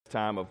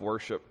time of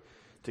worship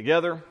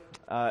together.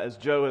 As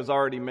Joe has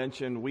already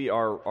mentioned, we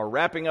are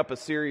wrapping up a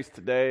series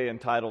today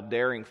entitled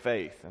Daring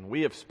Faith. And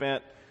we have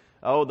spent,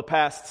 the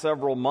past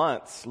several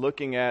months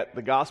looking at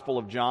the Gospel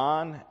of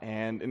John,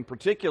 and in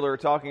particular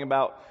talking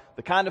about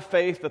the kind of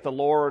faith that the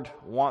Lord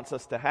wants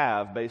us to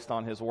have based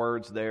on His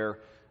words there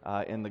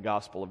in the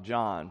Gospel of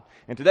John.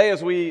 And today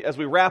as we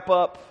wrap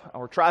up,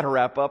 or try to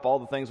wrap up, all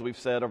the things we've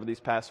said over these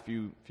past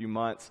few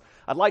months,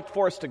 I'd like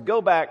for us to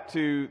go back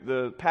to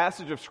the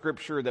passage of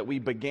Scripture that we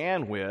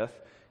began with.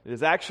 It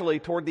is actually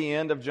toward the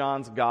end of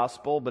John's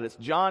Gospel, but it's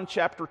John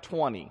chapter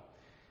 20.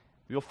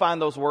 You'll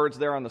find those words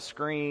there on the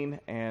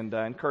screen, and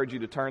I encourage you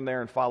to turn there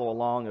and follow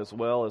along as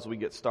well as we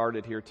get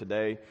started here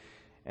today.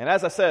 And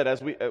as I said,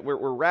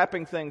 we're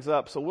wrapping things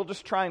up, so we'll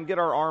just try and get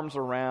our arms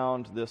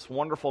around this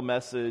wonderful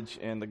message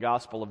in the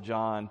Gospel of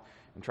John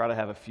and try to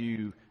have a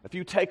few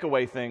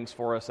takeaway things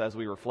for us as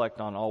we reflect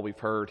on all we've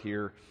heard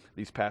here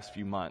these past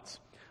few months.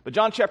 But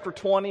John chapter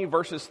 20,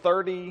 verses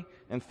 30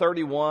 and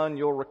 31,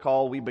 you'll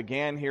recall we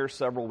began here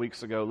several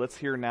weeks ago. Let's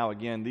hear now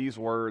again these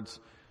words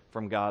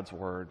from God's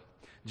Word.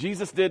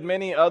 Jesus did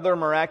many other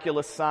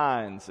miraculous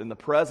signs in the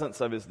presence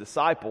of His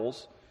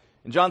disciples.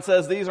 And John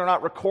says these are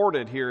not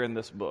recorded here in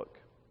this book.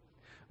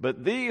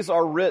 But these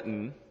are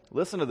written,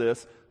 listen to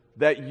this,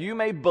 that you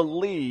may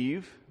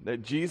believe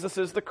that Jesus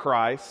is the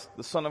Christ,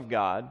 the Son of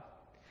God,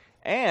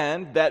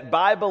 and that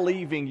by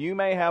believing you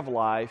may have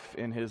life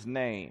in His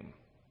name.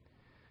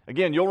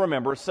 Again, you'll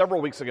remember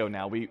several weeks ago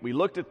now, we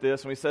looked at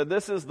this and we said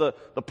this is the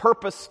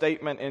purpose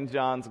statement in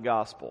John's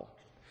Gospel.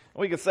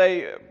 We could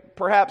say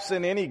perhaps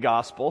in any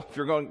Gospel, if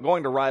you're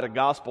going to write a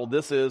Gospel,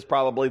 this is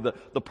probably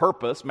the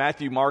purpose.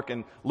 Matthew, Mark,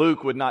 and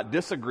Luke would not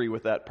disagree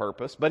with that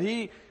purpose. But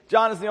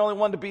John is the only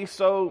one to be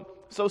so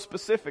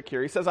specific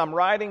here. He says, I'm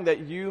writing that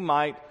you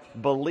might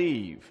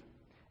believe.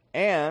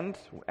 And,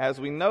 as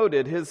we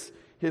noted, his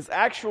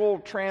actual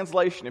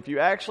translation, if you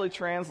actually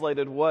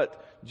translated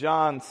what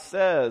John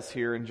says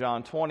here in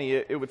John 20,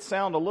 it would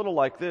sound a little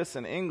like this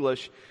in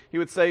English. He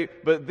would say,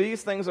 but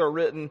these things are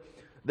written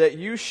that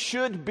you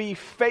should be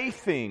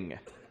faithing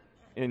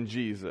in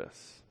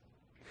Jesus,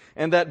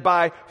 and that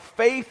by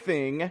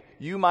faithing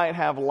you might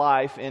have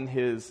life in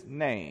His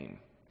name.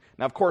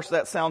 Now, of course,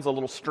 that sounds a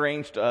little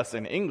strange to us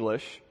in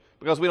English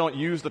because we don't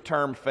use the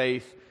term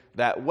faith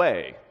that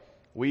way.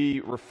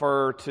 We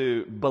refer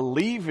to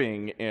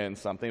believing in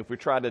something if we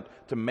try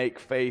to make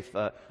faith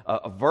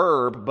a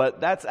verb,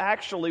 but that's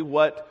actually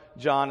what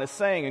John is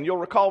saying. And you'll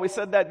recall we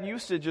said that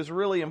usage is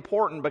really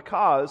important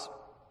because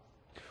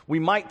we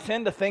might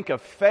tend to think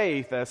of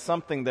faith as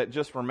something that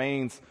just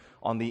remains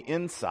on the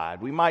inside.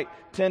 We might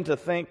tend to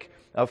think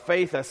of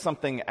faith as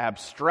something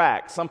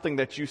abstract, something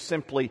that you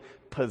simply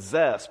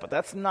possess. But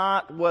that's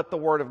not what the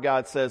Word of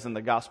God says in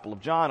the Gospel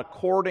of John.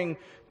 According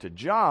to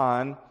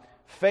John,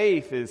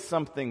 faith is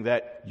something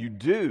that you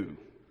do.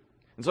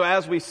 And so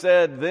as we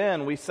said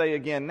then, we say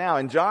again now,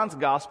 in John's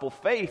Gospel,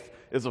 faith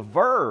is a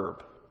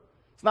verb.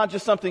 It's not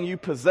just something you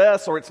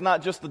possess, or it's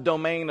not just the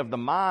domain of the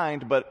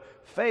mind, but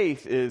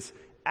faith is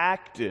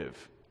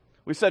active.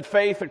 We said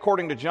faith,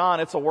 according to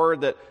John, it's a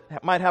word that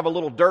might have a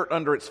little dirt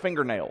under its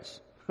fingernails.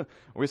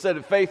 We said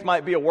that faith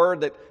might be a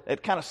word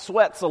that kind of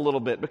sweats a little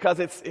bit because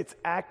it's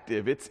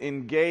active, it's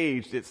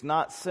engaged, it's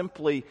not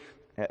simply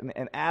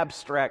an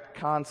abstract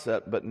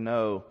concept, but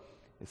no,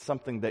 it's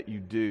something that you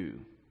do.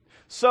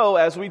 So,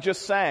 as we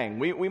just sang,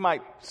 we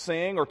might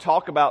sing or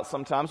talk about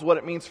sometimes what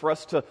it means for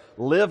us to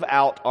live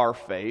out our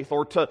faith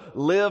or to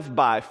live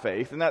by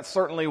faith. And that's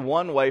certainly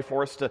one way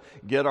for us to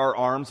get our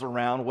arms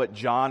around what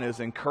John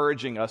is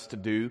encouraging us to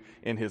do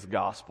in his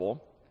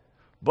gospel.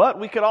 But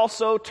we could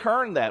also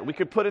turn that. We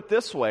could put it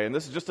this way, and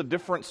this is just a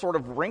different sort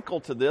of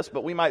wrinkle to this,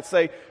 but we might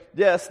say,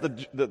 yes,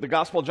 the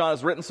Gospel of John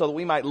is written so that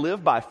we might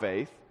live by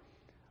faith,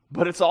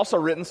 but it's also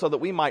written so that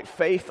we might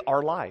faith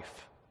our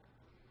life.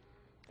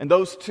 And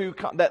those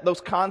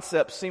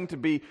concepts seem to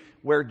be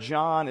where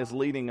John is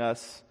leading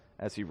us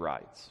as he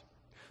writes.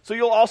 So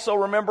you'll also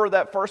remember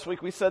that first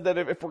week we said that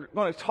if we're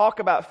going to talk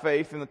about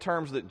faith in the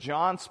terms that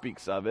John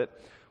speaks of it,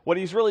 what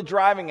he's really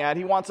driving at,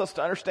 he wants us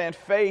to understand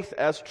faith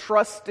as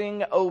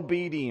trusting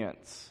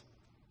obedience.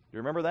 Do you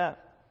remember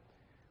that?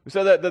 We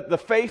said that the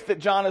faith that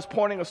John is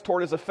pointing us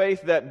toward is a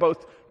faith that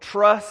both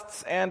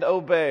trusts and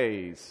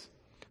obeys.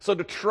 So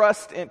to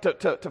trust,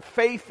 to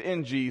faith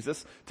in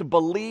Jesus, to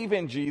believe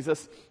in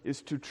Jesus,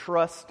 is to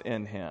trust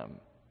in Him.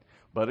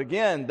 But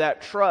again,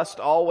 that trust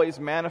always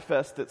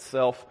manifests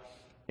itself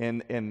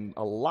in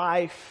a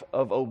life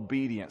of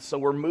obedience. So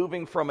we're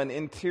moving from an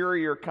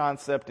interior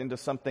concept into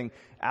something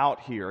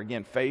out here.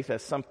 Again, faith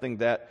as something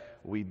that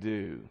we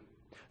do.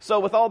 So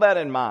with all that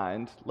in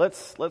mind,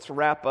 let's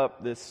wrap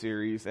up this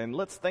series and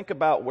let's think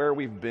about where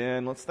we've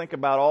been. Let's think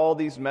about all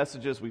these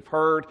messages we've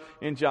heard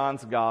in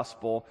John's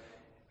Gospel.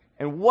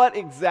 And what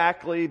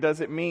exactly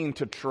does it mean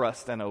to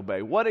trust and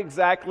obey? What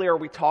exactly are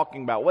we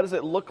talking about? What does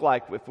it look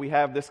like if we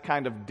have this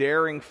kind of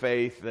daring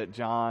faith that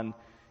John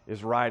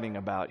is writing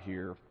about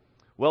here?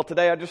 Well,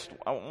 today I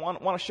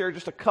want to share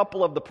just a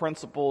couple of the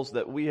principles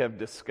that we have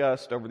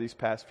discussed over these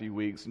past few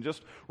weeks and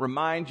just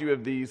remind you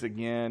of these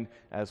again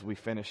as we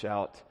finish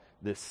out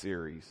this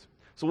series.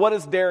 So what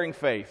is daring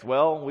faith?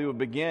 Well, we would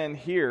begin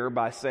here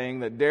by saying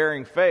that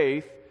daring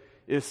faith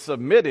is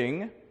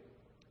submitting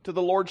to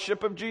the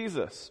lordship of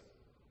Jesus.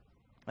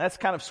 That's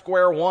kind of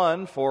square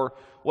one for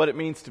what it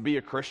means to be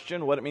a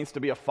Christian, what it means to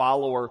be a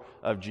follower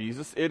of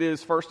Jesus. It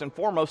is first and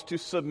foremost to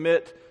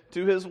submit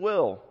to His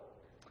will.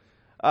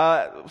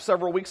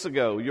 Several weeks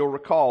ago, you'll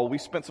recall, we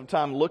spent some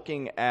time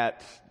looking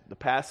at the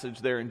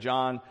passage there in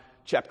John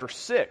chapter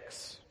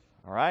 6.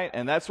 All right?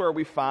 And that's where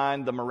we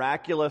find the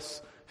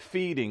miraculous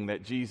feeding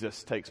that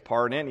Jesus takes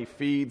part in. He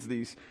feeds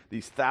these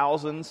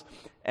thousands.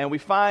 And we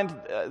find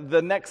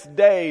the next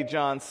day,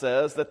 John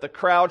says, that the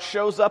crowd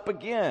shows up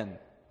again.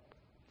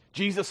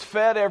 Jesus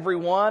fed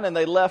everyone and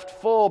they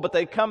left full, but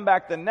they come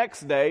back the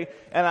next day,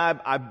 and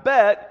I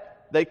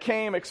bet they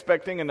came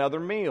expecting another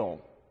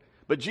meal.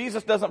 But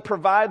Jesus doesn't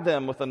provide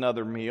them with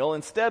another meal.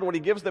 Instead, what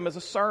He gives them is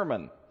a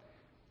sermon.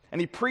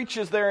 And He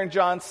preaches there in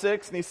John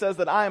 6, and He says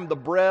that I am the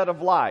bread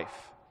of life.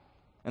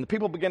 And the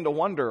people begin to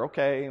wonder,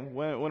 okay,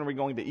 when are we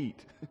going to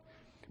eat?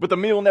 But the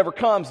meal never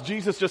comes.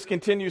 Jesus just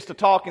continues to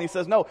talk, and He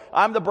says, no,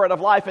 I'm the bread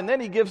of life. And then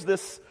He gives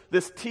this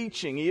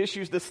teaching. He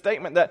issues this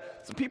statement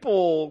that some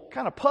people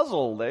kind of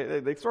puzzle.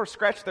 They sort of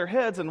scratch their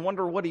heads and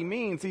wonder what He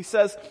means. He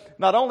says,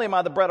 not only am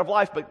I the bread of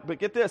life, but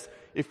get this,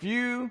 if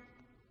you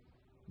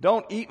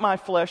don't eat my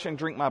flesh and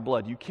drink my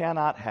blood, you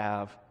cannot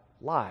have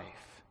life.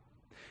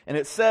 And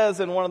it says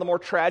in one of the more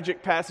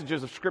tragic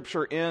passages of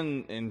Scripture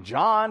in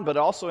John, but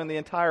also in the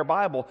entire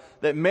Bible,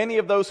 that many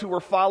of those who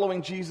were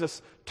following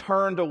Jesus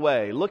turned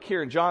away. Look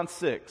here in John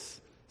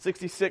 6,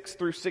 66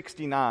 through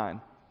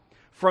 69.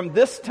 From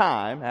this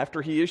time,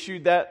 after He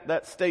issued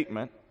that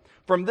statement,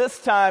 from this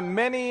time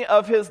many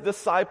of His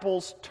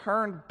disciples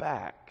turned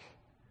back.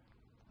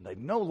 They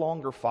no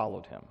longer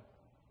followed Him.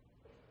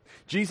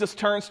 Jesus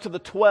turns to the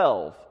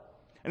 12,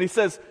 and He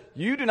says,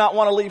 you do not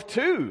want to leave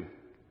too,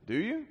 do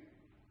you?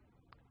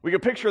 We can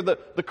picture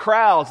the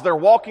crowds. They're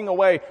walking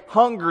away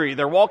hungry.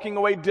 They're walking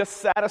away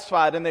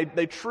dissatisfied, and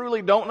they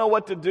truly don't know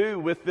what to do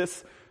with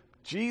this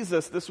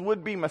Jesus, this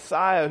would-be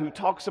Messiah who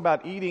talks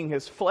about eating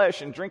His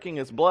flesh and drinking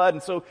His blood.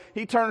 And so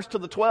He turns to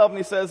the 12 and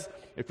He says,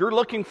 if you're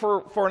looking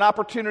for an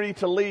opportunity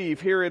to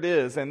leave, here it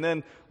is. And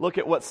then look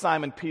at what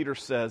Simon Peter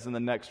says in the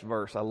next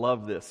verse. I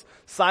love this.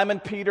 Simon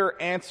Peter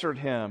answered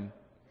Him.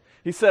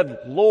 He said,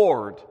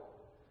 Lord,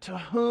 to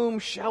whom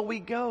shall we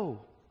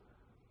go?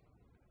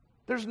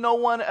 There's no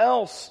one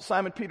else,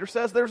 Simon Peter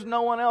says. There's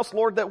no one else,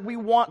 Lord, that we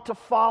want to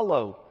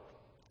follow.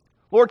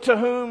 Lord, to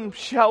whom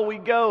shall we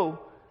go?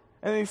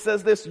 And He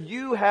says this,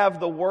 you have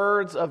the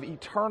words of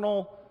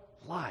eternal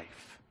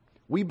life.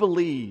 We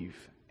believe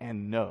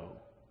and know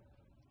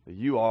that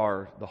you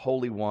are the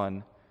Holy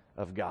One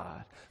of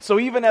God. So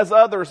even as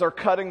others are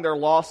cutting their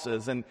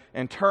losses and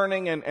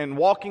turning and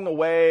walking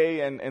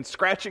away and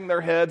scratching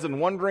their heads and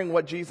wondering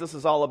what Jesus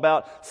is all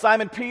about,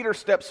 Simon Peter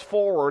steps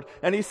forward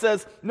and he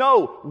says,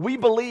 no, we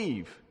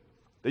believe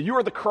that you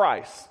are the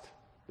Christ,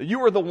 that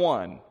you are the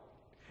one.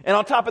 And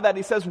on top of that,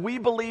 he says, we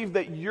believe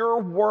that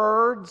your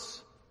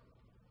words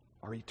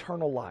are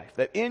eternal life,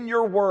 that in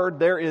your word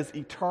there is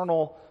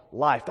eternal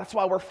life. That's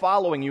why we're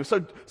following you.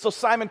 So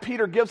Simon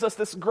Peter gives us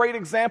this great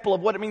example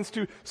of what it means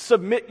to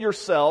submit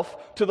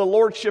yourself to the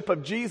lordship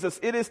of Jesus.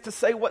 It is to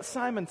say what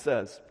Simon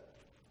says.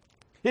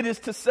 It is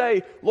to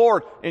say,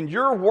 Lord, in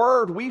your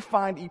word we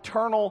find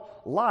eternal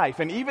life.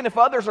 And even if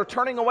others are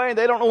turning away and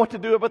they don't know what to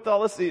do about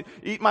this,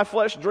 eat my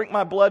flesh, drink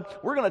my blood,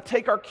 we're going to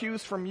take our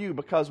cues from you,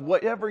 because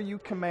whatever you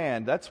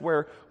command, that's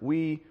where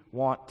we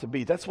want to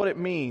be. That's what it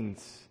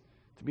means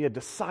to be a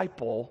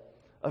disciple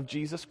of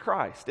Jesus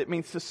Christ. It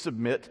means to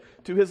submit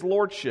to His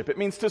lordship. It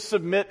means to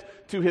submit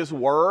to His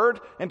word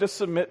and to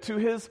submit to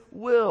His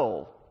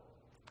will.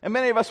 And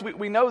many of us,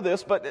 we know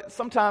this, but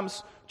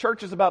sometimes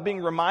church is about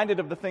being reminded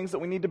of the things that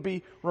we need to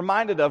be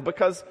reminded of,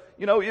 because,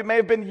 it may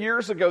have been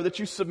years ago that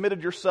you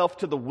submitted yourself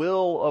to the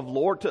will of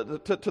Lord,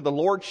 to the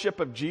lordship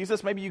of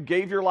Jesus. Maybe you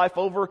gave your life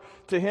over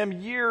to Him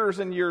years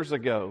and years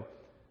ago.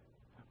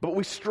 But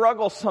we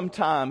struggle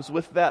sometimes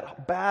with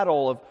that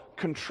battle of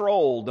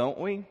control, don't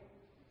we?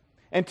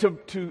 And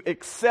to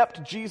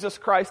accept Jesus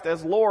Christ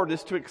as Lord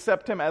is to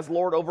accept Him as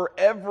Lord over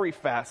every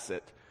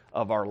facet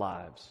of our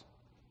lives.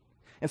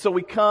 And so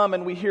we come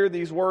and we hear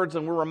these words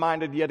and we're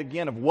reminded yet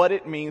again of what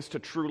it means to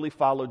truly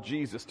follow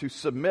Jesus, to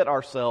submit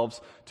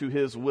ourselves to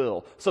His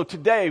will. So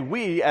today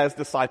we, as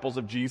disciples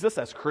of Jesus,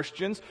 as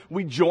Christians,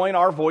 we join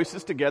our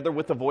voices together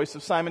with the voice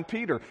of Simon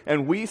Peter.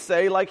 And we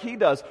say like he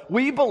does,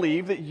 we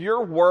believe that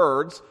your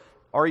words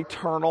are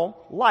eternal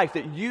life,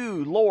 that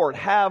you, Lord,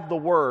 have the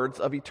words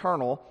of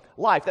eternal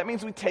life. That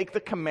means we take the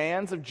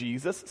commands of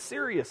Jesus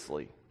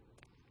seriously.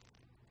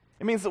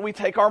 It means that we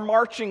take our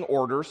marching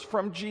orders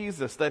from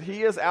Jesus, that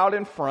He is out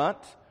in front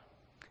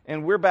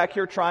and we're back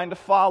here trying to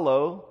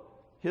follow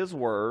His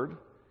word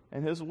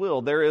and His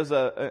will. There is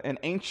an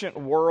ancient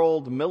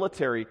world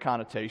military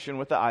connotation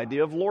with the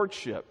idea of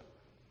lordship.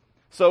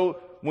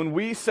 So when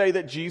we say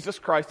that Jesus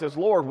Christ is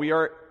Lord, we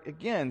are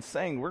again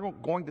saying we're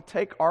going to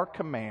take our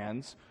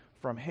commands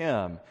from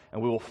Him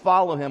and we will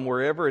follow Him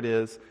wherever it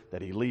is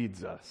that He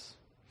leads us.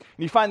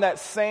 And you find that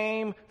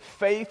same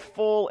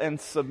faithful and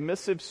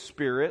submissive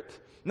spirit,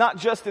 not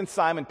just in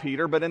Simon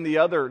Peter, but in the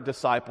other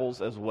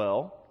disciples as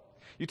well.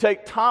 You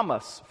take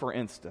Thomas, for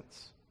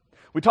instance.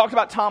 We talked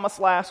about Thomas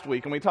last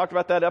week, and we talked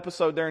about that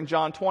episode there in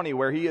John 20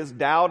 where he is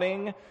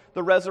doubting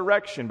the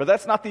resurrection. But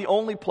that's not the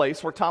only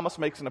place where Thomas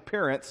makes an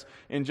appearance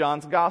in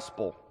John's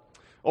gospel.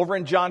 Over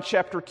in John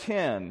chapter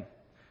 10,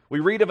 we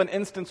read of an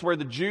instance where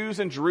the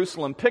Jews in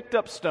Jerusalem picked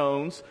up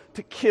stones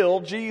to kill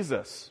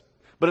Jesus.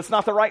 But it's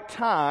not the right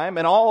time,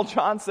 and all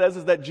John says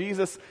is that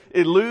Jesus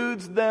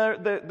eludes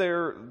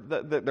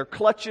their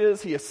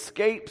clutches, he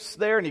escapes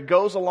there, and he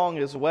goes along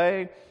his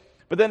way.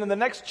 But then in the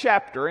next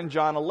chapter, in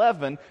John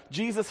 11,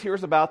 Jesus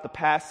hears about the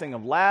passing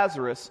of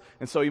Lazarus,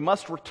 and so he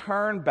must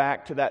return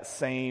back to that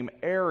same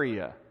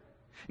area.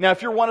 Now,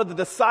 if you're one of the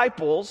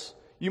disciples,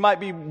 you might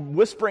be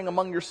whispering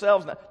among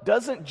yourselves,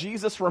 doesn't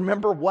Jesus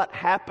remember what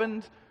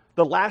happened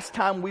the last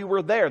time we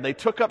were there? They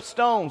took up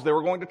stones. They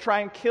were going to try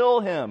and kill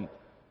him.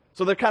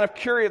 So they're kind of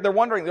curious. They're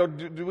wondering,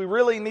 do we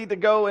really need to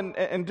go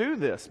and do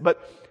this?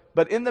 But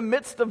in the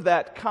midst of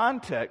that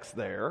context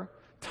there,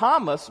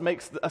 Thomas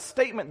makes a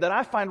statement that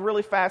I find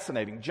really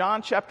fascinating.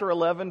 John chapter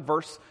 11,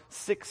 verse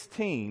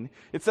 16.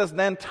 It says,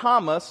 "Then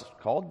Thomas,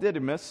 called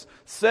Didymus,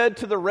 said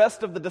to the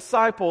rest of the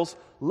disciples,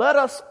 'Let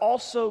us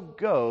also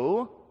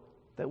go,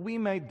 that we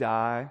may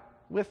die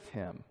with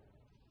him.'"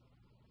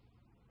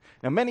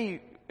 Now,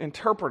 many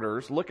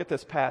interpreters look at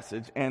this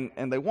passage and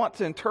they want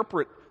to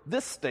interpret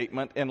this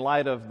statement in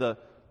light of the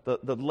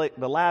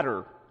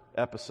latter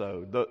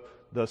episode,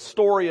 the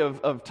story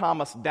of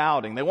Thomas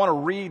doubting. They want to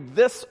read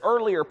this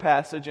earlier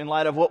passage in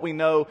light of what we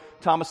know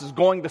Thomas is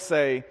going to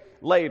say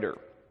later.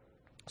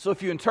 So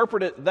if you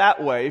interpret it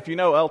that way, if you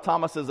know, well,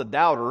 Thomas is a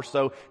doubter,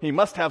 so he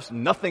must have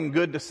nothing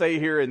good to say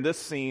here in this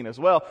scene as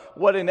well,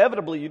 what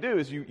inevitably you do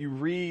is you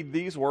read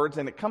these words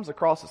and it comes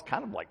across as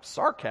kind of like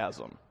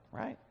sarcasm,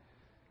 right?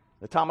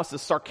 That Thomas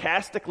is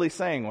sarcastically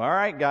saying, well, all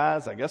right,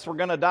 guys, I guess we're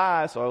going to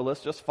die, so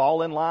let's just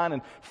fall in line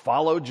and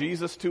follow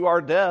Jesus to our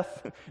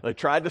death. They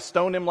tried to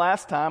stone him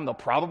last time. They'll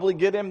probably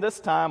get him this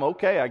time.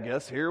 Okay, I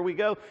guess here we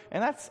go.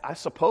 And that's, I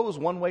suppose,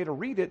 one way to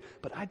read it,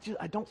 but I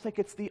don't think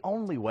it's the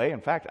only way.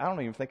 In fact, I don't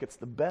even think it's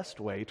the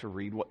best way to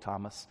read what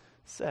Thomas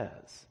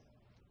says.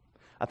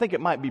 I think it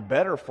might be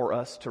better for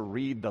us to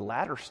read the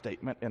latter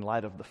statement in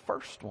light of the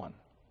first one.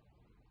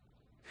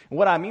 And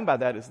what I mean by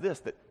that is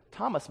this, that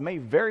Thomas may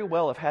very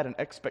well have had an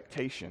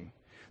expectation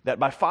that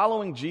by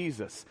following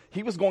Jesus,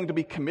 he was going to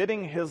be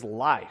committing his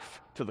life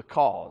to the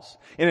cause.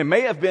 And it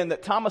may have been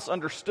that Thomas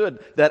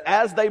understood that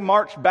as they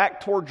marched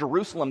back toward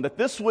Jerusalem, that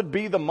this would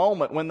be the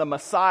moment when the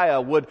Messiah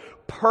would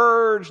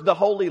purge the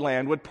Holy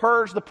Land, would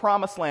purge the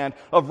Promised Land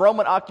of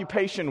Roman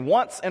occupation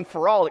once and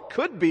for all. It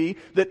could be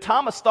that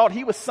Thomas thought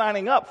he was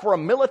signing up for a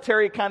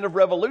military kind of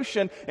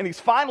revolution, and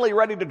he's finally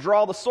ready to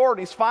draw the sword.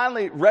 He's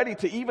finally ready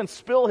to even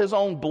spill his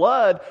own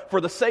blood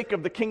for the sake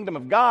of the kingdom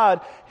of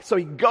God. So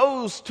he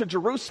goes to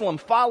Jerusalem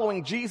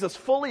following Jesus,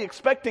 fully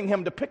expecting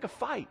him to pick a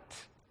fight.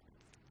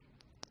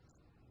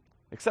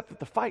 Except that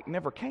the fight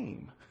never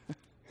came. At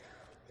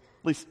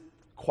least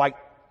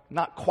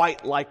not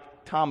quite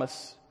like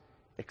Thomas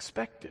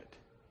expected.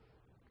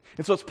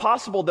 And so it's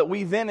possible that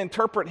we then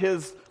interpret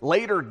his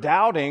later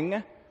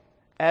doubting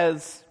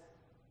as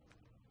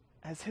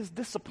his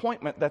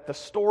disappointment that the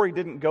story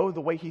didn't go the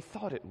way he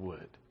thought it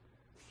would.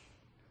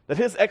 That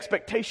his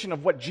expectation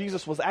of what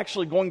Jesus was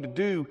actually going to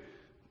do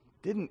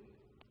didn't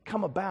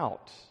come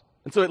about.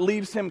 And so it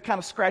leaves him kind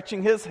of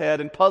scratching his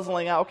head and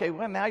puzzling out, okay,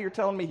 well, now you're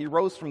telling me he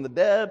rose from the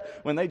dead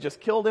when they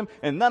just killed him,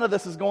 and none of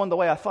this is going the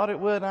way I thought it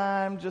would.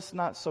 I'm just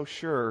not so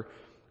sure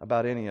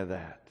about any of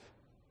that.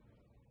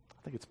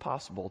 I think it's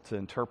possible to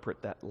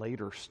interpret that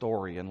later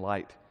story in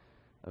light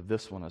of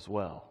this one as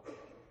well.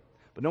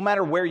 But no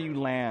matter where you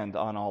land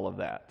on all of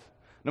that,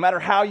 no matter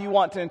how you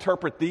want to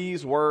interpret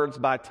these words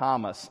by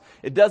Thomas,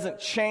 it doesn't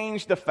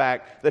change the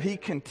fact that he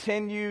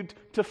continued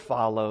to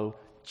follow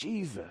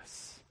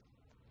Jesus.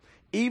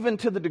 Even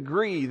to the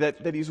degree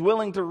that he's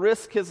willing to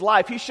risk his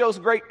life. He shows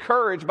great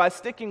courage by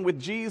sticking with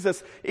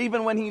Jesus,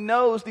 even when he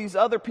knows these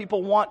other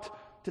people want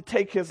to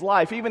take his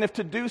life. Even if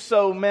to do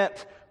so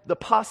meant the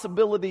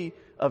possibility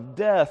of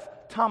death,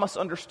 Thomas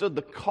understood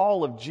the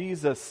call of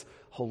Jesus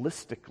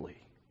holistically.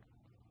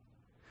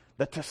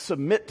 That to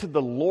submit to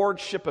the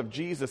lordship of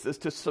Jesus is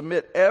to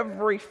submit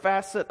every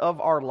facet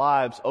of our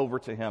lives over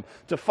to him.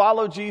 To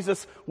follow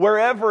Jesus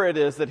wherever it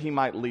is that he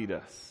might lead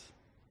us.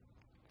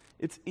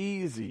 It's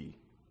easy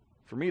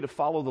for me to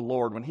follow the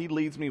Lord when he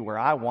leads me where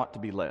I want to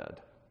be led.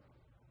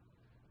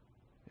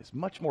 It's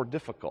much more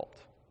difficult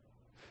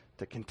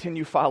to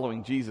continue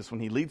following Jesus when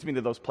he leads me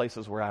to those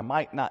places where I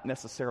might not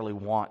necessarily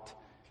want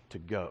to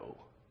go.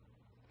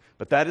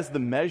 But that is the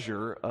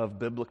measure of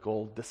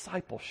biblical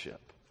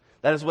discipleship.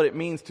 That is what it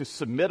means to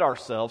submit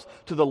ourselves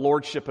to the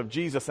lordship of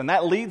Jesus. And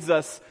that leads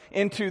us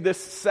into this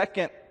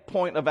second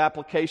point of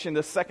application,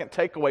 this second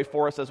takeaway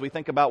for us as we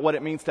think about what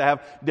it means to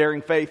have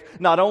daring faith.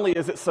 Not only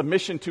is it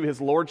submission to his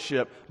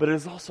lordship, but it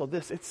is also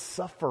this, it's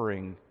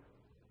suffering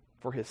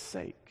for his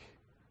sake.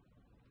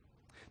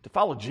 To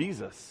follow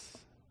Jesus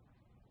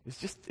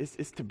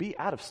is to be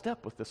out of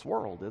step with this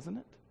world, isn't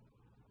it?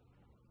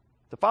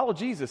 To follow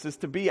Jesus is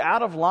to be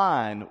out of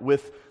line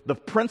with the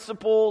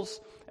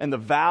principles and the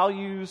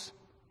values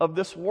of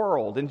this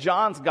world. In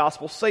John's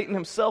gospel, Satan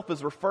himself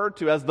is referred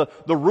to as the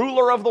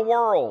ruler of the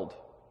world.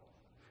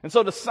 And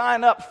so to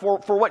sign up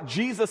for what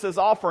Jesus is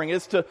offering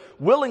is to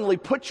willingly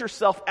put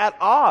yourself at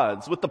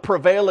odds with the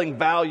prevailing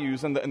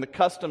values and the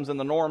customs and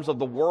the norms of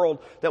the world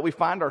that we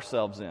find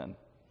ourselves in.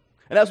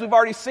 And as we've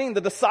already seen, the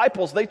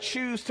disciples, they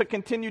choose to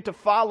continue to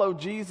follow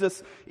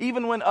Jesus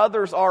even when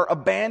others are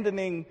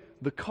abandoning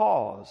the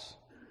cause.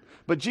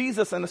 But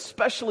Jesus, and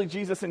especially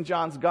Jesus in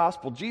John's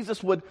gospel,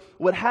 Jesus would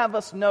have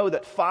us know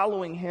that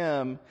following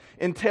him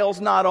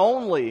entails not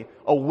only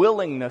a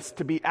willingness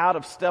to be out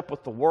of step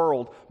with the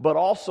world, but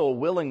also a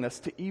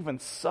willingness to even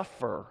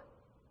suffer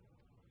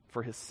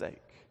for his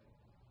sake.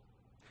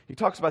 He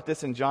talks about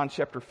this in John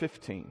chapter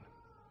 15.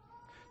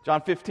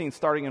 John 15,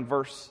 starting in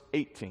verse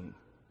 18.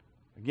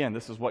 Again,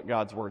 this is what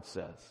God's word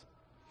says.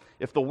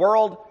 If the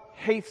world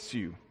hates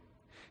you,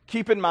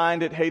 keep in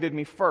mind it hated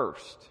me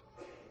first.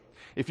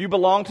 If you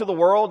belong to the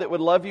world, it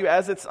would love you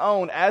as its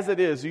own. As it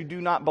is, you do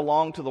not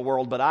belong to the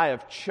world, but I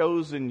have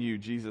chosen you,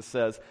 Jesus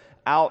says,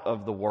 out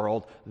of the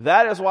world.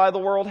 That is why the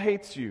world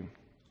hates you.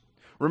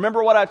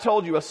 Remember what I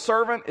told you, a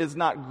servant is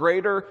not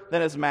greater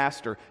than his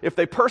master. If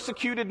they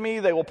persecuted me,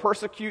 they will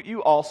persecute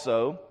you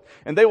also,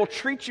 and they will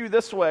treat you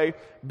this way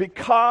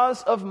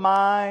because of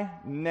my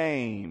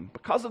name.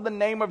 Because of the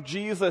name of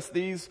Jesus,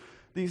 these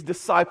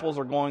disciples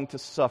are going to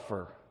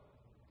suffer.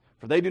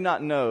 For they do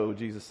not know,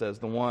 Jesus says,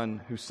 the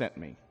one who sent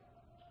me.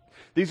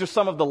 These are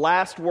some of the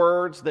last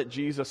words that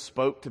Jesus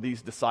spoke to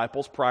these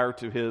disciples prior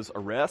to his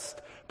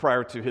arrest,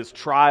 prior to his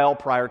trial,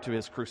 prior to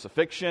his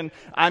crucifixion.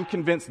 I'm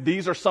convinced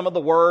these are some of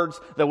the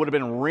words that would have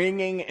been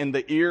ringing in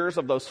the ears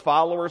of those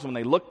followers when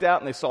they looked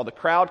out and they saw the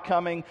crowd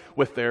coming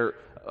with their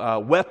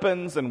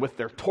weapons and with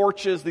their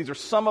torches. These are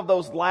some of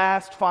those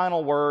last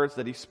final words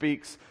that he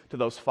speaks to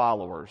those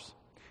followers.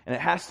 And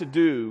it has to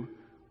do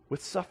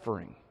with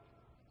suffering.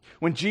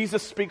 When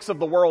Jesus speaks of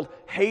the world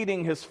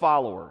hating his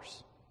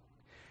followers,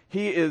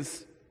 he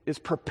is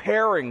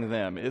preparing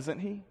them, isn't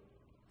he?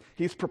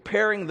 He's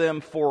preparing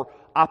them for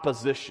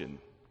opposition.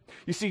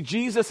 You see,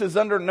 Jesus is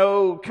under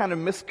no kind of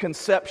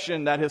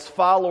misconception that his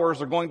followers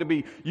are going to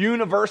be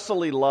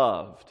universally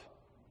loved.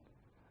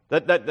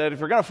 That if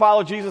you're going to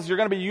follow Jesus, you're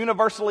going to be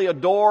universally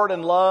adored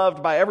and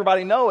loved by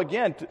everybody. No,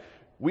 again,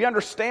 we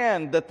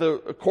understand that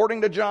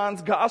according to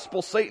John's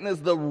gospel, Satan is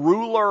the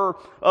ruler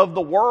of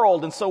the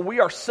world. And so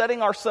we are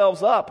setting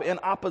ourselves up in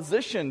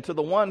opposition to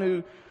the one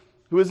who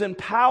is in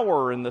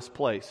power in this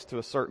place to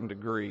a certain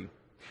degree.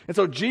 And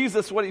so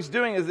Jesus, what he's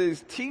doing is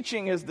he's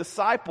teaching his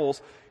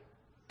disciples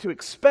to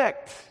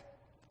expect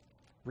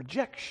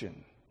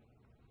rejection.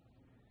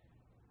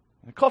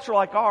 In a culture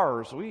like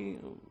ours, we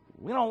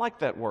don't like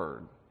that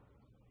word.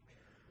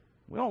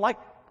 We don't like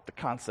the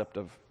concept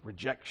of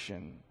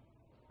rejection.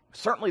 We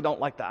certainly don't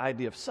like the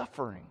idea of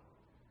suffering.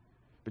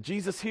 But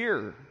Jesus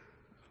here,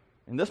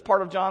 in this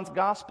part of John's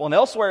gospel and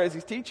elsewhere as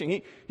he's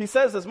teaching, he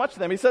says as much to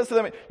them. He says to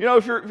them,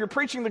 if you're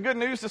preaching the good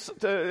news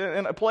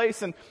in a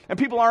place and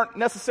people aren't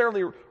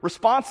necessarily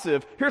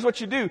responsive, here's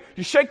what you do.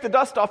 You shake the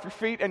dust off your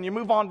feet and you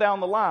move on down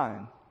the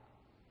line.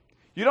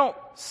 You don't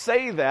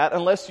say that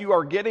unless you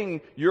are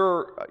getting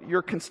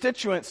your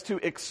constituents to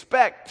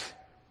expect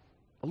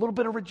a little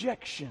bit of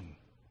rejection.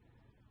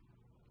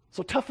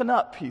 So toughen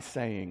up, he's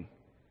saying.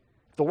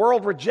 If the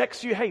world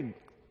rejects you, hey,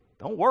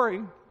 don't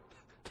worry.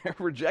 They're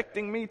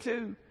rejecting me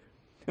too.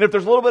 And if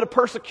there's a little bit of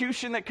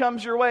persecution that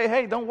comes your way,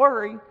 hey, don't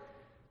worry.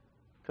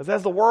 Because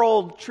as the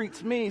world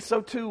treats me,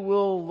 so too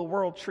will the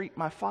world treat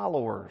my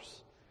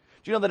followers.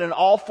 Do you know that in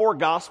all four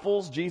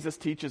Gospels, Jesus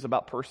teaches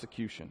about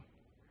persecution?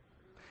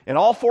 In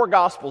all four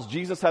Gospels,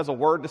 Jesus has a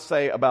word to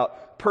say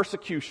about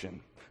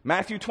persecution.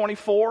 Matthew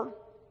 24,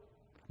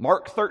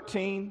 Mark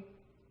 13,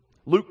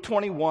 Luke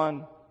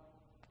 21,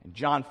 and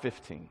John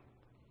 15.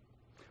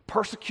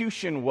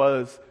 Persecution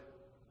was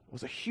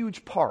a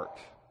huge part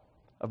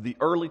of the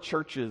early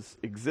church's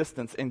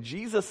existence. And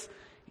Jesus,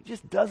 he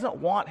just doesn't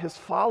want his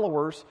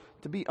followers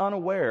to be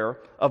unaware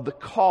of the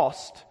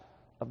cost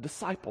of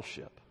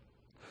discipleship.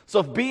 So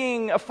if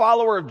being a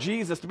follower of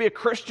Jesus, to be a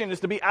Christian,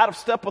 is to be out of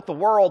step with the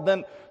world,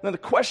 then the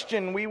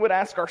question we would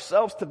ask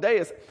ourselves today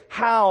is,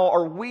 how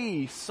are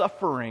we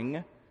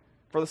suffering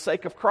for the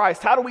sake of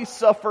Christ? How do we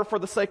suffer for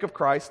the sake of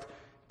Christ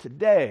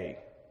today?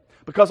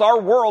 Because our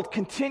world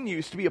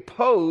continues to be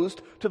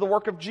opposed to the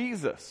work of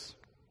Jesus.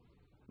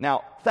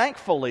 Now,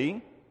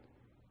 thankfully,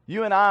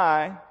 you and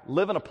I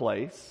live in a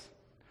place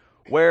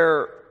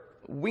where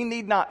we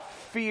need not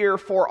fear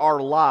for our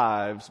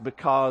lives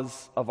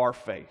because of our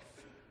faith.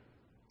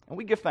 And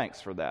we give thanks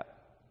for that.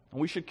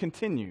 And we should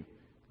continue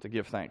to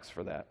give thanks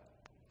for that.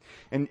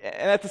 And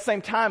at the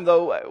same time,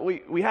 though,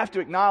 we have to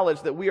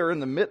acknowledge that we are in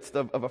the midst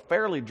of a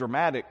fairly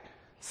dramatic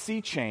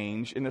sea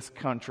change in this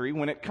country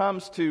when it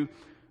comes to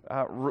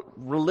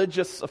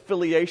religious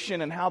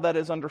affiliation and how that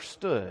is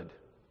understood.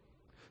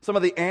 Some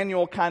of the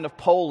annual kind of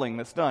polling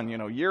that's done,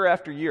 year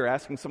after year,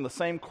 asking some of the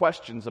same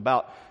questions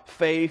about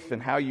faith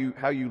and how you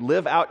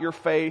live out your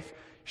faith,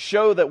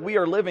 show that we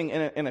are living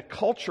in a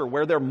culture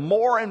where there are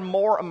more and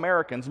more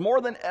Americans, more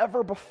than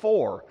ever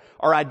before,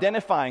 are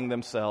identifying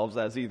themselves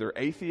as either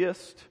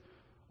atheist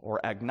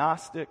or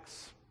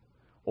agnostics,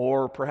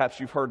 or perhaps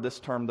you've heard this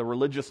term, the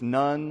religious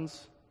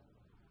nuns,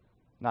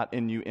 not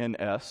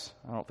N-U-N-S.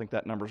 I don't think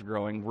that number's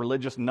growing.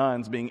 Religious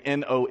nuns being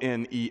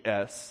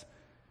N-O-N-E-S,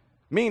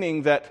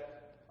 meaning that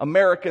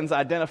Americans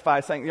identify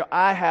saying,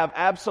 I have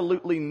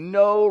absolutely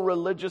no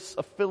religious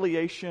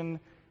affiliation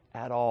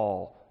at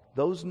all.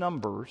 Those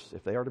numbers,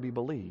 if they are to be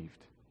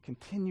believed,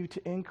 continue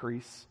to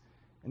increase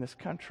in this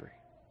country.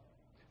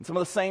 And some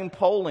of the same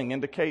polling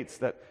indicates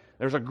that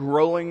there's a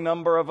growing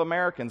number of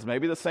Americans,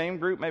 maybe the same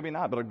group, maybe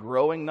not, but a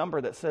growing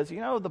number that says,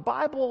 the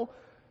Bible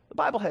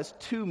has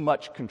too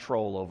much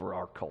control over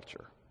our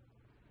culture.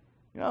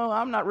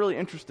 I'm not really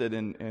interested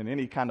in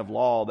any kind of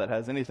law that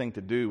has anything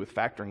to do with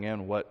factoring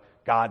in what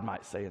God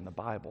might say in the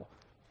Bible.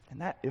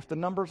 And that, if the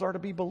numbers are to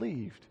be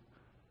believed,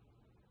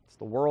 it's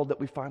the world that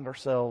we find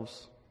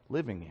ourselves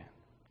living in.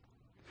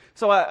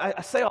 So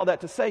I say all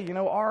that to say,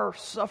 our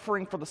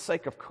suffering for the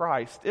sake of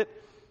Christ,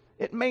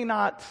 it may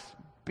not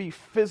be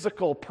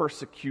physical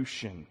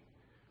persecution.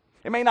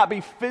 It may not be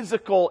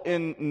physical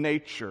in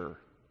nature.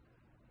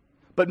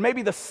 But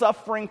maybe the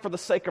suffering for the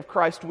sake of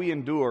Christ we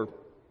endure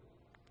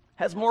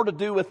has more to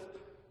do with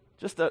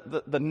just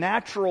the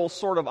natural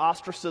sort of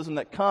ostracism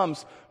that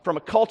comes from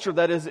a culture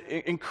that is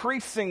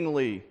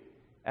increasingly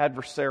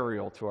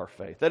adversarial to our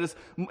faith, that is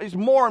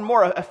more and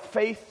more a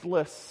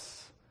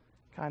faithless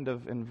kind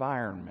of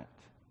environment.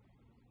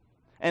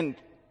 And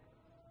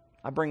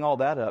I bring all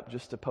that up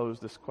just to pose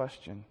this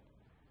question.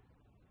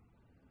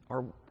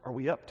 Are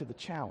we up to the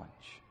challenge?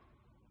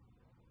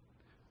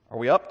 Are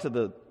we up to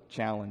the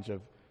challenge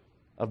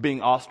of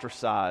being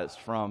ostracized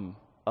from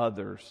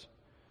others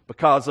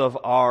because of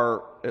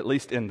our, at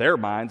least in their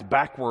minds,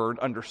 backward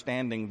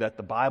understanding that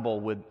the Bible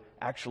would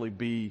actually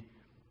be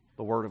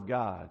the Word of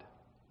God?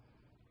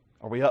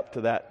 Are we up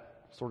to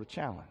that sort of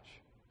challenge?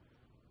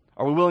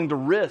 Are we willing to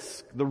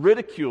risk the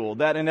ridicule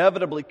that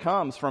inevitably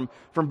comes from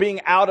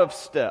being out of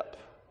step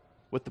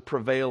with the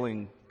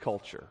prevailing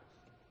culture?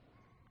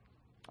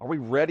 Are we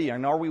ready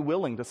and are we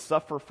willing to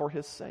suffer for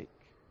His sake?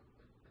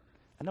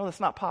 I know that's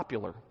not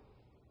popular.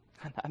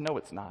 I know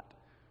it's not.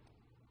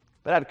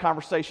 But I had a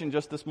conversation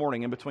just this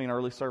morning in between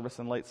early service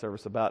and late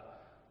service about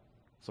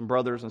some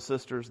brothers and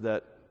sisters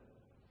that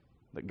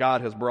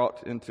God has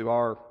brought into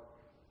our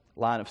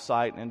line of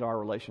sight and into our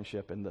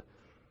relationship. And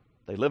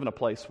they live in a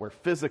place where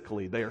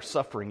physically they are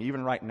suffering,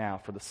 even right now,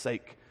 for the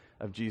sake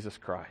of Jesus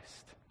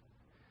Christ.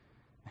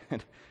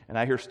 And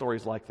I hear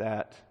stories like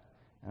that,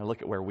 and I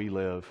look at where we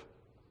live.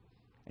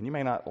 And you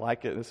may not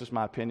like it. This is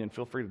my opinion.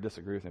 Feel free to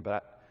disagree with me.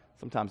 But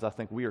sometimes I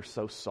think we are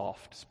so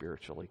soft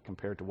spiritually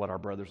compared to what our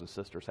brothers and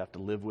sisters have to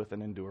live with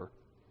and endure.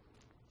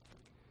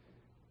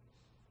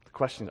 The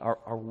question is,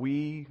 are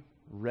we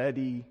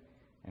ready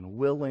and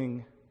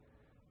willing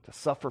to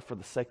suffer for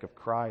the sake of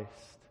Christ,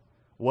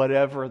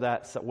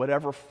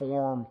 whatever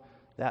form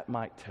that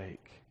might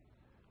take?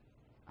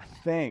 I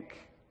think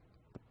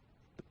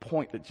the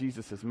point that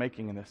Jesus is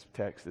making in this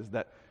text is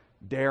that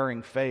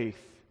daring faith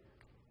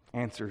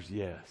answers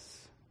yes.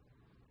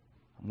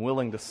 I'm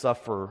willing to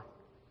suffer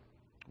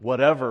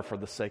whatever for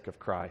the sake of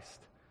Christ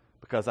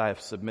because I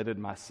have submitted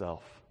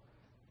myself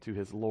to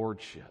His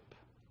lordship.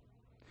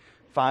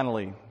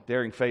 Finally,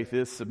 daring faith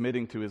is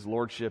submitting to His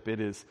lordship. It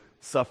is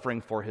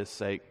suffering for His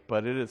sake,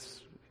 but it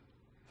is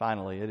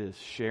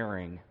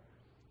sharing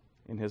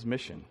in His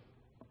mission.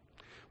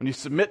 When you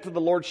submit to the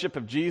lordship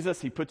of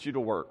Jesus, He puts you to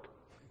work.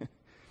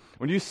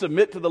 When you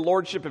submit to the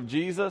lordship of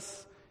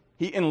Jesus,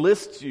 He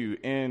enlists you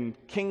in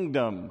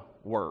kingdom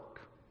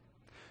work.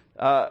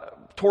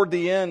 Toward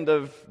the end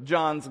of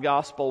John's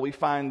gospel, we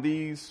find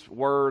these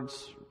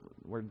words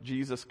where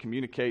Jesus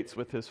communicates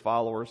with His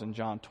followers in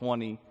John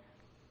 20.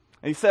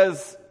 And He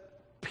says,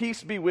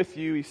 "Peace be with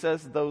you." He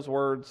says those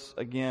words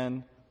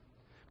again.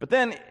 But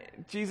then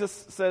Jesus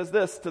says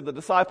this to the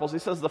disciples. He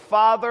says, "The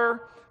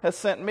Father has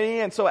sent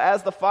me, and so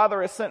as the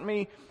Father has sent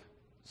me,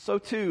 so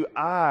too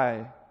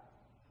I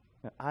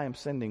am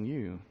sending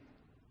you."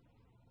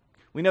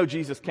 We know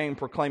Jesus came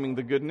proclaiming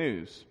the good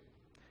news.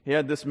 He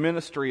had this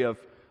ministry of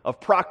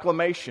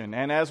proclamation.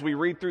 And as we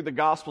read through the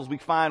Gospels, we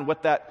find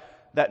what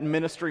that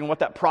ministry and what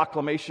that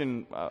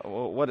proclamation,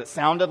 what it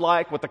sounded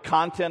like, what the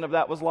content of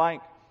that was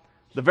like.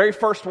 The very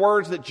first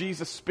words that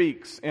Jesus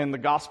speaks in the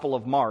Gospel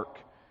of Mark,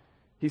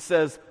 He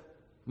says,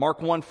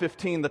 Mark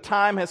 1:15, "The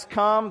time has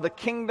come, the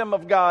kingdom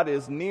of God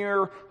is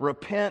near,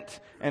 repent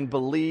and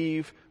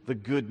believe the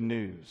good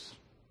news."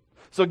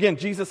 So again,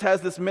 Jesus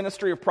has this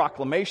ministry of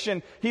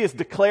proclamation. He is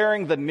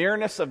declaring the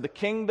nearness of the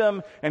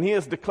kingdom, and He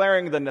is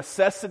declaring the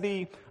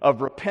necessity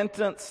of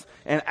repentance.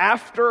 And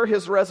after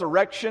His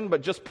resurrection,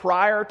 but just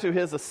prior to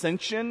His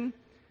ascension,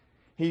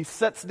 He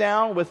sits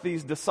down with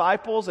these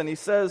disciples and He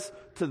says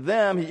to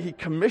them, He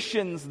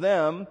commissions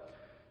them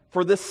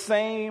for this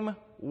same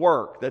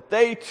work, that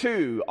they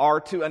too are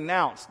to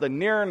announce the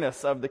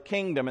nearness of the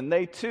kingdom, and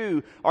they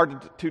too are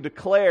to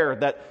declare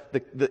that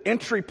the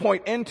entry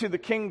point into the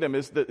kingdom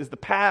is the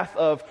path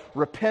of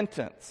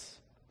repentance.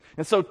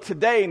 And so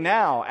today,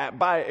 now,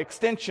 by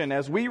extension,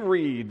 as we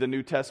read the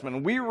New Testament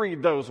and we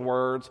read those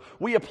words,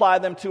 we apply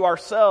them to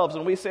ourselves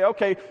and we say,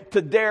 okay,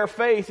 to dare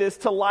faith is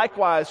to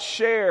likewise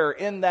share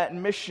in that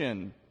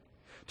mission.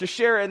 To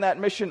share in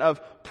that mission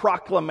of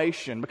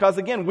proclamation. Because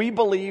again, we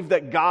believe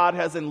that God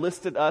has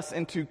enlisted us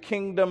into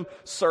kingdom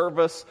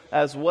service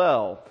as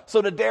well.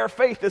 So to dare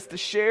faith is to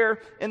share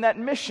in that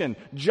mission.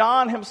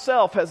 John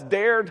himself has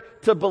dared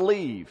to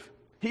believe.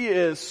 He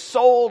is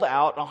sold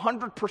out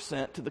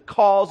 100% to the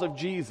cause of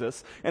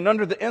Jesus. And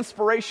under the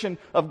inspiration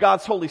of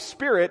God's Holy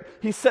Spirit,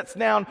 he sets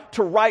down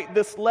to write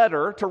this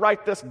letter, to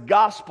write this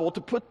gospel,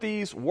 to put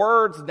these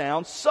words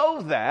down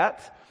so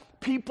that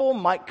people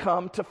might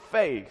come to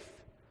faith.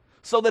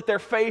 So that their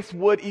faith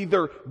would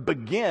either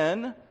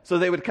begin, so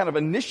they would kind of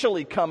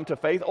initially come to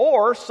faith,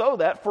 or so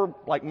that, for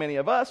like many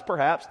of us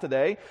perhaps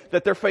today,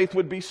 that their faith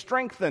would be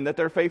strengthened, that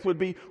their faith would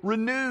be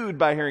renewed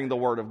by hearing the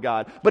Word of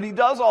God. But he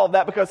does all of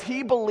that because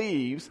he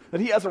believes that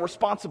he has a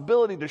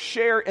responsibility to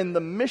share in the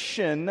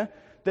mission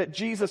that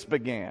Jesus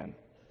began.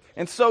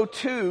 And so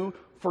too,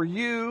 for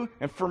you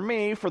and for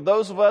me, for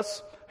those of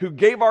us who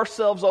gave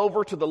ourselves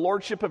over to the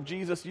Lordship of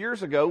Jesus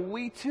years ago,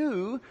 we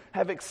too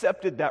have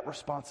accepted that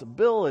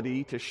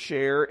responsibility to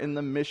share in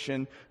the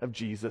mission of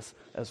Jesus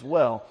as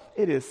well.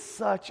 It is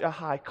such a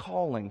high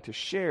calling to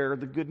share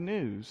the good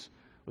news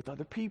with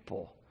other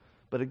people.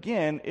 But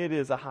again, it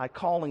is a high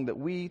calling that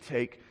we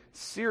take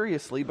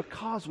seriously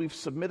because we've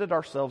submitted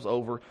ourselves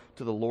over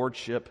to the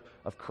Lordship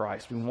of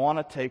Christ. We want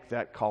to take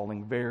that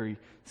calling very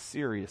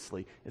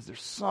seriously. Is there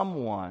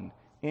someone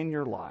in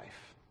your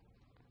life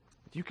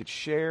you could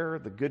share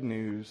the good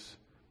news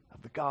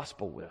of the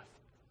gospel with?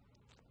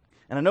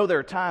 And I know there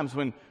are times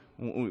when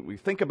we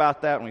think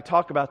about that, when we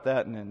talk about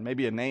that, and then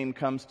maybe a name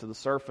comes to the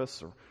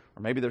surface, or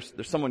maybe there's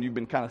someone you've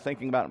been kind of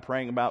thinking about and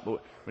praying about,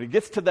 but when it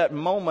gets to that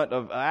moment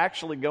of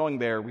actually going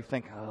there, we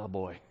think, oh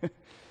boy,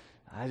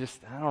 I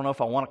just don't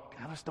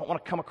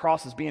want to come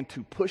across as being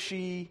too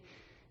pushy.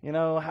 You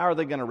know, how are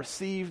they going to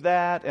receive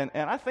that? And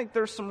I think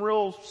there's some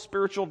real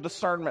spiritual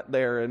discernment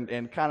there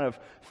and kind of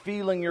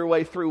feeling your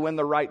way through when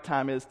the right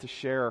time is to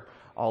share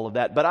all of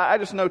that. But I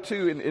just know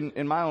too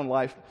in my own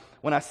life,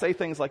 when I say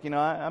things like,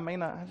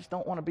 I just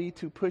don't want to be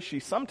too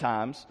pushy.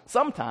 Sometimes,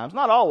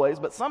 not always,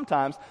 but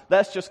sometimes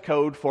that's just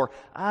code for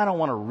I don't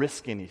want to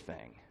risk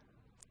anything.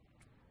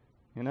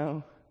 You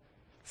know?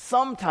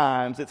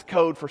 Sometimes it's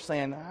code for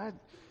saying I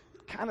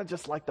kind of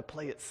just like to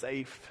play it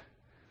safe.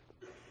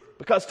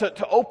 Because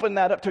to open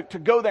that up, to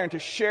go there and to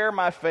share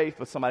my faith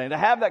with somebody, and to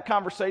have that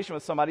conversation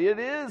with somebody, it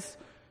is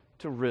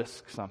to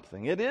risk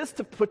something. It is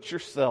to put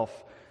yourself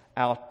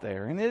out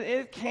there. And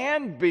it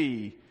can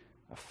be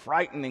a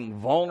frightening,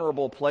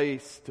 vulnerable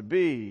place to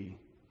be.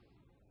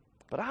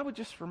 But I would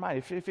just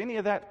remind you, if any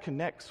of that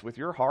connects with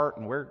your heart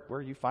and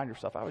where you find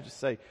yourself, I would just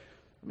say,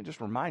 let me just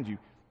remind you,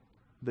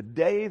 the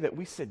day that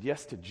we said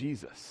yes to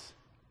Jesus,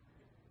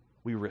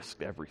 we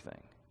risked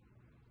everything.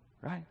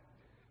 Right?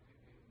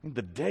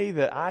 The day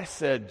that I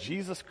said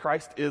Jesus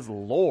Christ is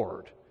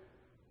Lord,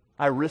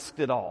 I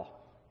risked it all.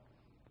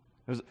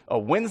 It was a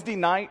Wednesday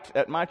night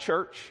at my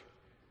church.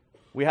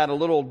 We had a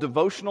little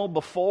devotional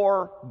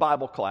before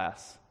Bible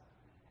class,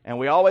 and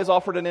we always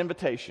offered an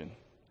invitation.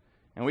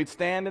 And we'd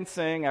stand and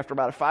sing after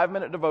about a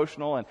 5-minute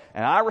devotional, and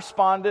I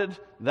responded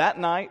that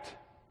night.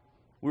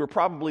 We were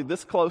probably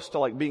this close to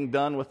like being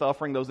done with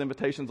offering those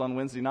invitations on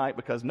Wednesday night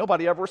because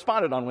nobody ever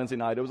responded on Wednesday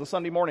night. It was a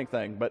Sunday morning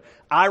thing, but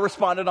I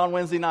responded on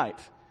Wednesday night.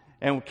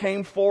 And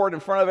came forward in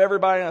front of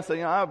everybody and I said,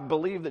 I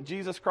believe that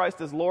Jesus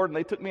Christ is Lord. And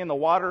they took me in the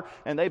water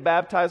and they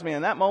baptized me.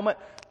 In that moment,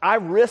 I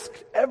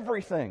risked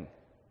everything.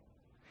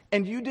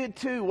 And you did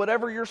too,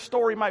 whatever your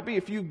story might be.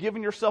 If you've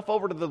given yourself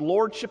over to the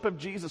Lordship of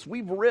Jesus,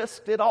 we've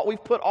risked it all.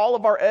 We've put all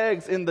of our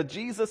eggs in the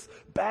Jesus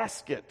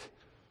basket.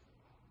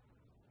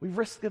 We've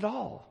risked it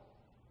all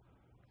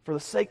for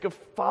the sake of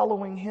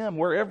following Him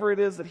wherever it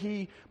is that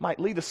He might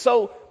lead us.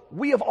 So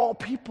we of all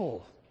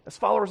people, as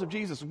followers of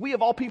Jesus, we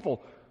of all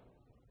people,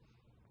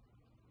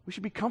 we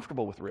should be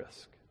comfortable with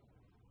risk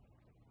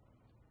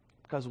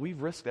because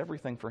we've risked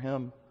everything for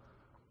Him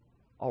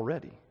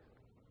already.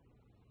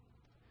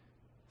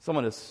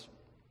 Someone has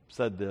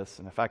said this,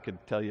 and if I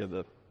could tell you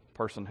the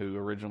person who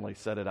originally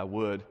said it, I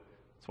would.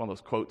 It's one of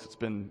those quotes that's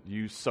been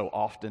used so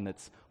often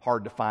it's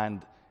hard to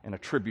find and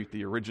attribute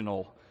the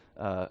original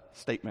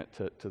statement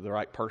to the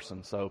right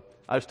person. So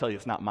I just tell you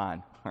it's not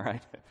mine, all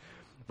right?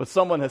 But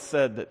someone has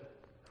said that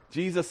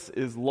Jesus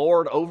is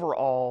Lord over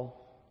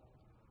all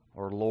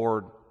or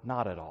Lord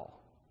not at all.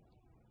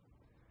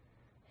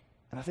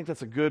 And I think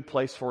that's a good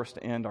place for us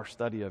to end our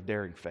study of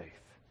daring faith.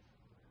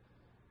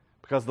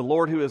 Because the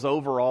Lord who is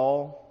over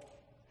all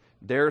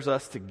dares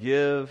us to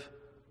give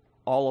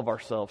all of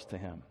ourselves to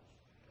Him.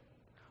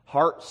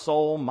 Heart,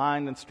 soul,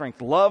 mind, and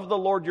strength. Love the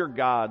Lord your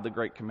God, the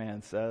great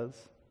command says,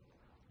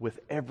 with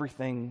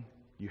everything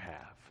you have.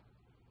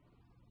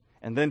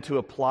 And then to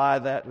apply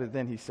that,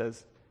 then He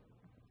says,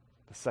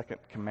 the second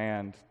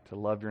command, to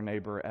love your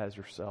neighbor as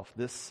yourself.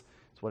 This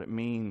is what it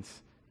means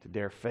to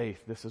dare faith.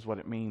 This is what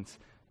it means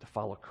to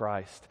follow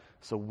Christ.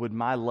 So would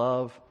my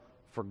love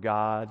for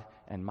God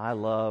and my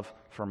love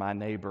for my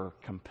neighbor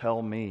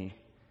compel me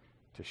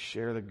to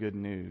share the good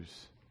news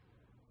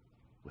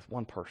with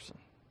one person,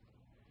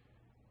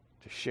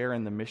 to share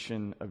in the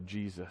mission of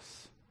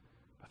Jesus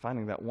by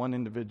finding that one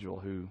individual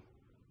who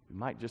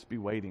might just be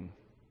waiting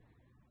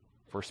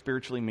for a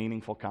spiritually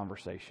meaningful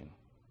conversation.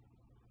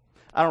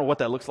 I don't know what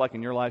that looks like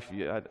in your life.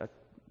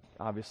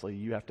 Obviously,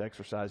 you have to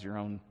exercise your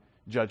own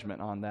judgment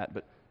on that,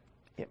 but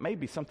it may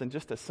be something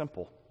just as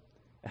simple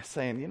as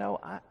saying,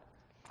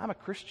 I'm a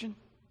Christian.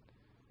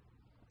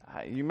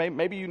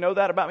 Maybe you know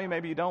that about me,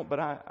 maybe you don't,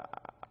 but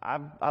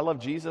I love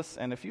Jesus,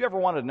 and if you ever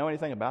wanted to know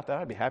anything about that,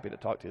 I'd be happy to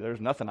talk to you.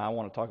 There's nothing I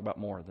want to talk about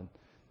more than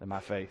my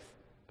faith,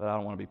 but I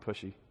don't want to be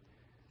pushy.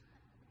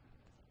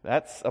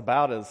 That's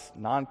about as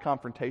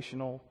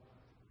non-confrontational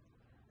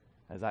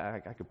as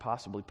I could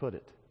possibly put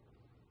it.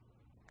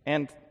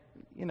 And,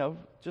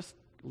 just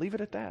leave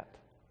it at that.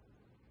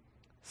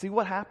 See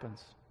what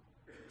happens.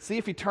 See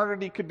if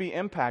eternity could be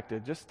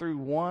impacted just through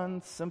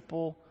one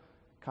simple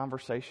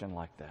conversation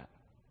like that.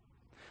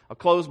 I'll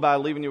close by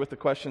leaving you with the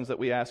questions that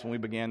we asked when we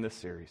began this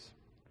series.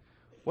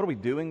 What are we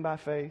doing by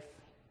faith?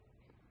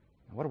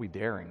 And what are we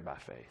daring by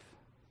faith?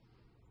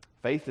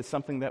 Faith is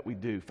something that we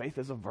do. Faith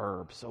is a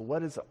verb. So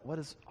what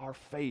is our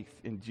faith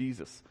in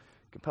Jesus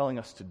compelling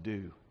us to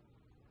do?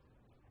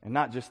 And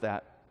not just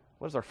that,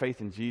 what is our faith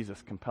in Jesus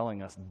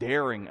compelling us,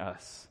 daring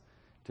us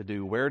to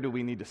do? Where do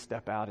we need to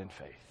step out in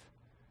faith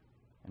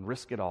and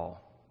risk it all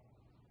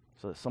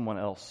so that someone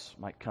else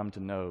might come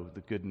to know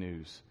the good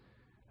news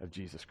of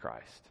Jesus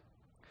Christ?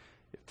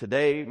 If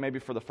today, maybe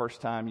for the first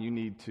time, you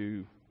need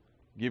to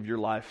give your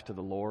life to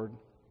the Lord,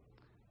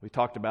 we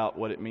talked about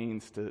what it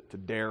means to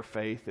dare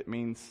faith. It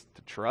means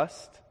to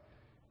trust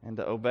and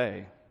to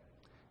obey.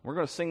 We're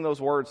going to sing those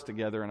words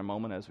together in a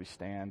moment as we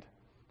stand.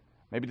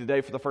 Maybe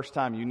today, for the first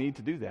time, you need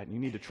to do that. You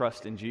need to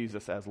trust in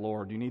Jesus as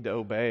Lord. You need to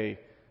obey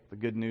the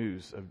good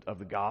news of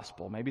the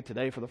gospel. Maybe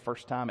today, for the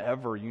first time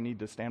ever, you need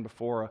to stand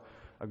before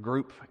a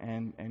group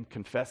and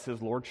confess His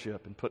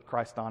lordship and put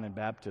Christ on in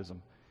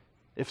baptism.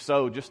 If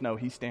so, just know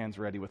He stands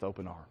ready with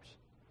open arms.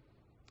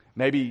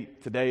 Maybe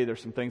today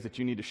there's some things that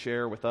you need to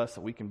share with us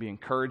that we can be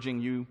encouraging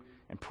you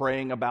and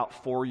praying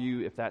about for you.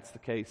 If that's the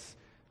case,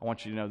 I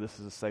want you to know this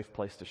is a safe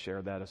place to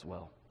share that as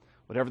well.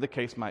 Whatever the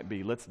case might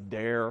be, let's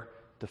dare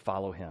to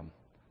follow Him.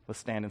 Let's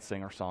stand and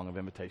sing our song of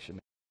invitation.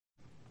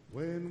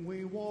 When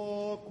we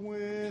walk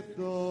with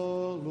the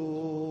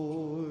Lord.